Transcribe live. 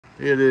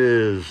It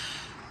is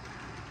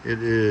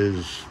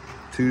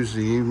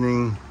Tuesday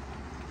evening,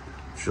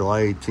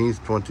 July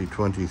 18th,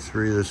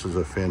 2023. This is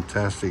a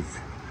fantastic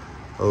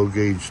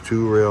O-gauge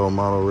 2-rail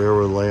model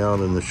railroad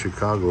layout in the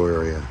Chicago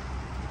area.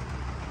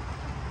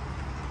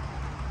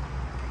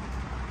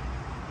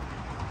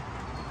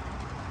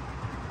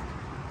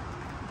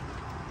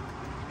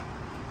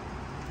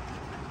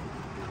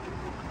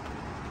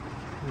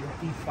 We got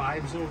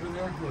E5s over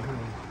there. Look at them.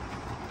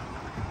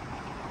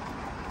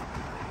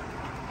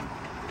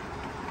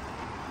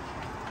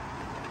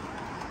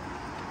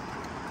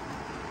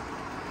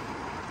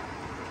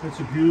 It's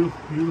a beautiful,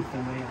 beautiful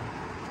layout. It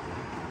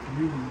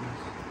really is.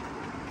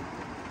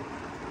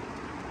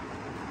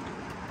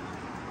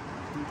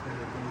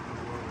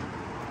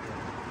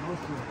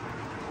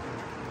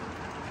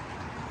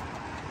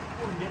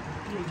 Oh, yeah,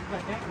 you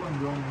got that one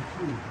going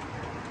too.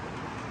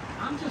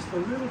 I'm just a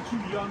little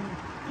too young.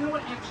 You know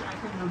what? Actually, I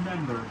can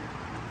remember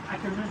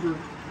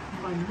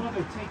my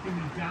mother taking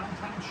me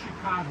downtown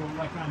Chicago,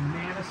 like on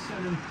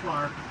Madison and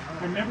Clark.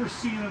 I remember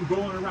seeing them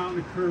going around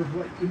the curve.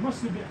 What it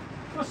must have been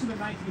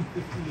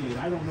 1958.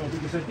 I don't know,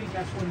 because I think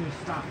that's when they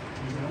stopped.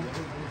 You know.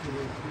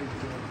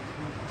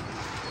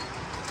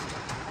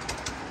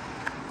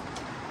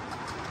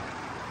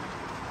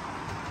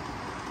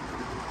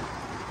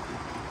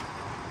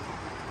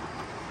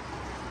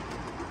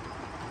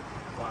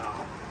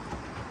 Wow.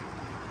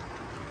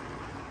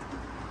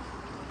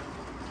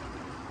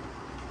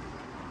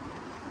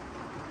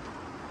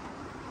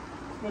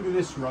 Look at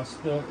this, Russ.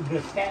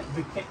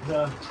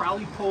 The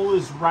trolley pole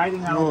is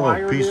riding on a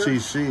wire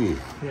PCC.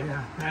 there.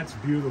 Yeah, that's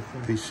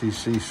beautiful.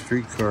 PCC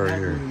streetcar that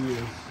here. Really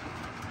is.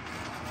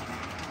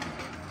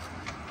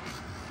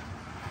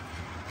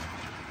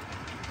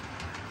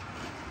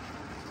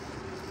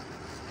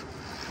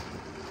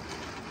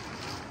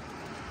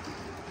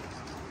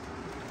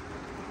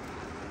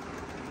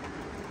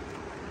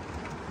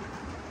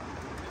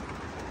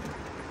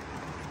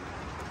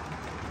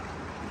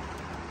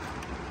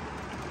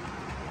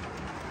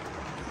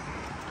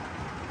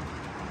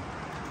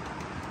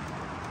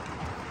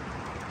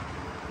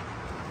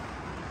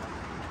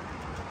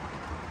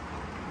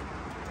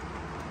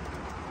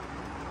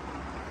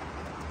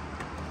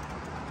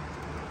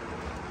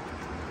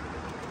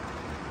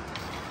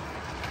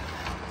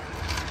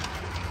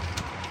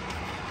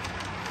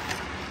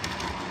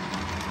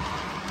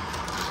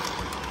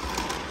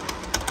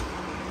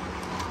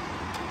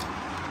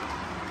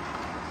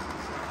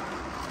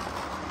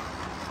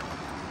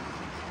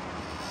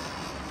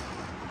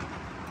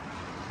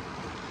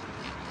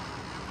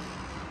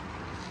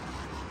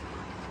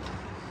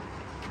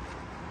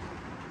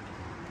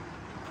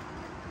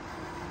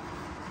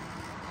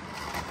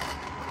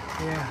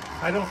 Yeah,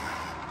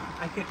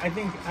 I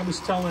think I was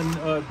telling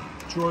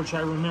George, I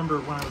remember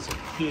when I was a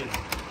kid,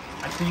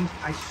 I think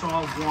I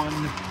saw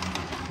one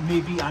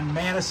maybe on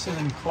Madison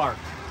and Clark,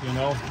 you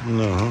know?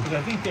 No. Because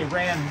I think they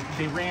ran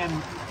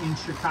in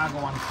Chicago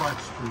on Clark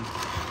Street.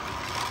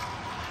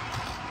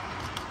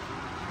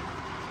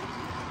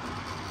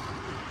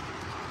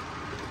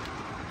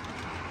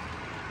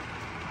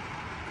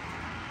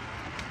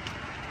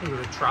 Look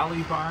at the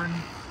trolley barn.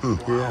 Wow.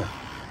 Yeah.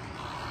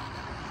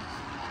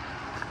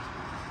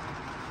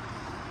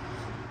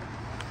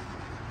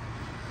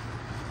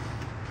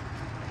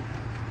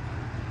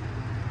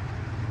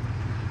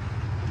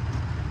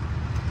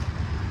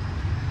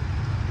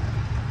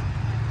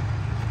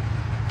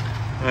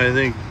 I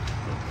think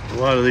a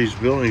lot of these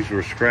buildings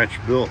were scratch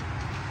built.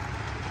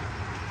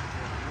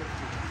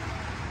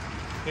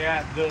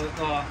 Yeah, the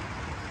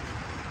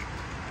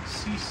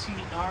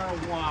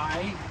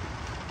CCRY.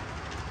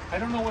 I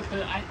don't know what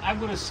I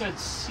would have said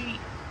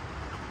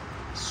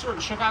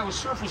Chicago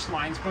Surface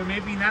Lines, but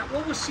maybe not.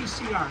 What was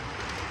CCR?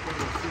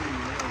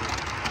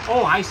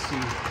 Oh, I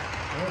see.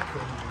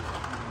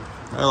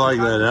 I like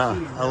that.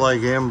 I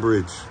like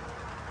Ambridge.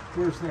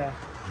 Where's that?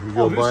 You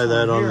go by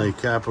that on here. the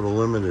Capital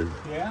Limited.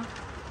 Yeah.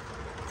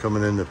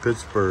 Coming into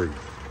Pittsburgh.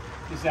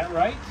 Is that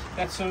right?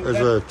 There's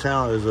a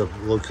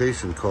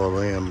location called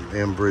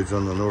Ambridge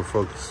on the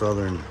Norfolk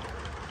Southern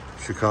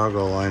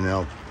Chicago line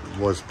out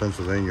West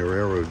Pennsylvania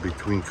Railroad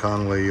between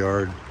Conway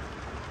Yard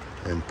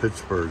and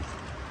Pittsburgh,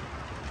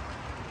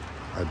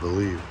 I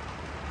believe.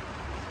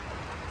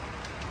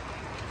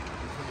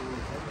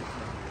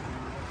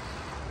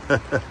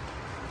 Look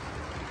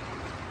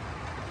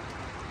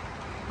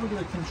at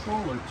the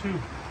controller too.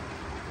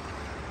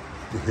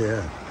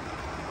 Yeah.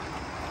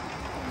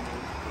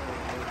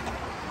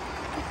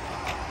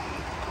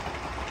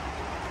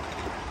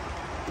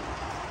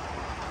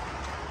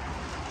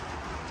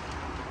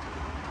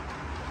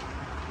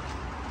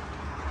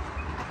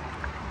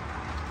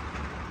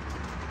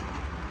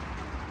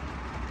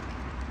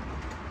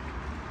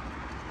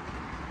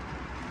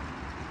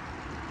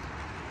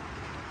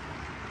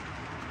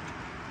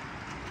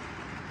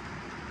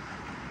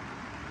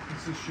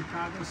 It's the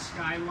Chicago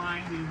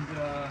skyline and,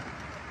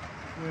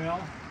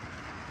 well,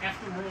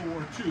 after World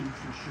War II,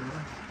 for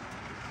sure.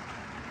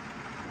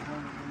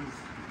 There was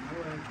no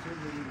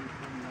activity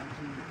between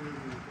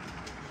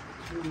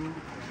 1932 and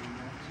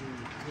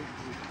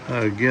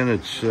Again,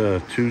 it's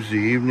Tuesday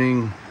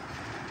evening,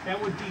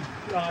 That would be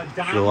July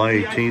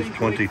Donnelly, I 18th, think,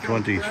 when they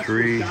first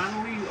 2023. pressed was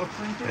Donnelly or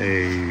printed.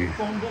 A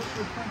Phone books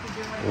were printed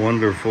there, right?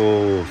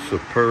 wonderful,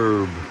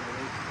 superb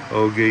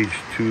O-gauge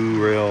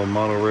 2 rail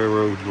model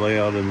railroad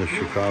layout in the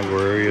Chicago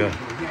area.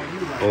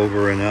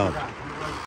 Over and out.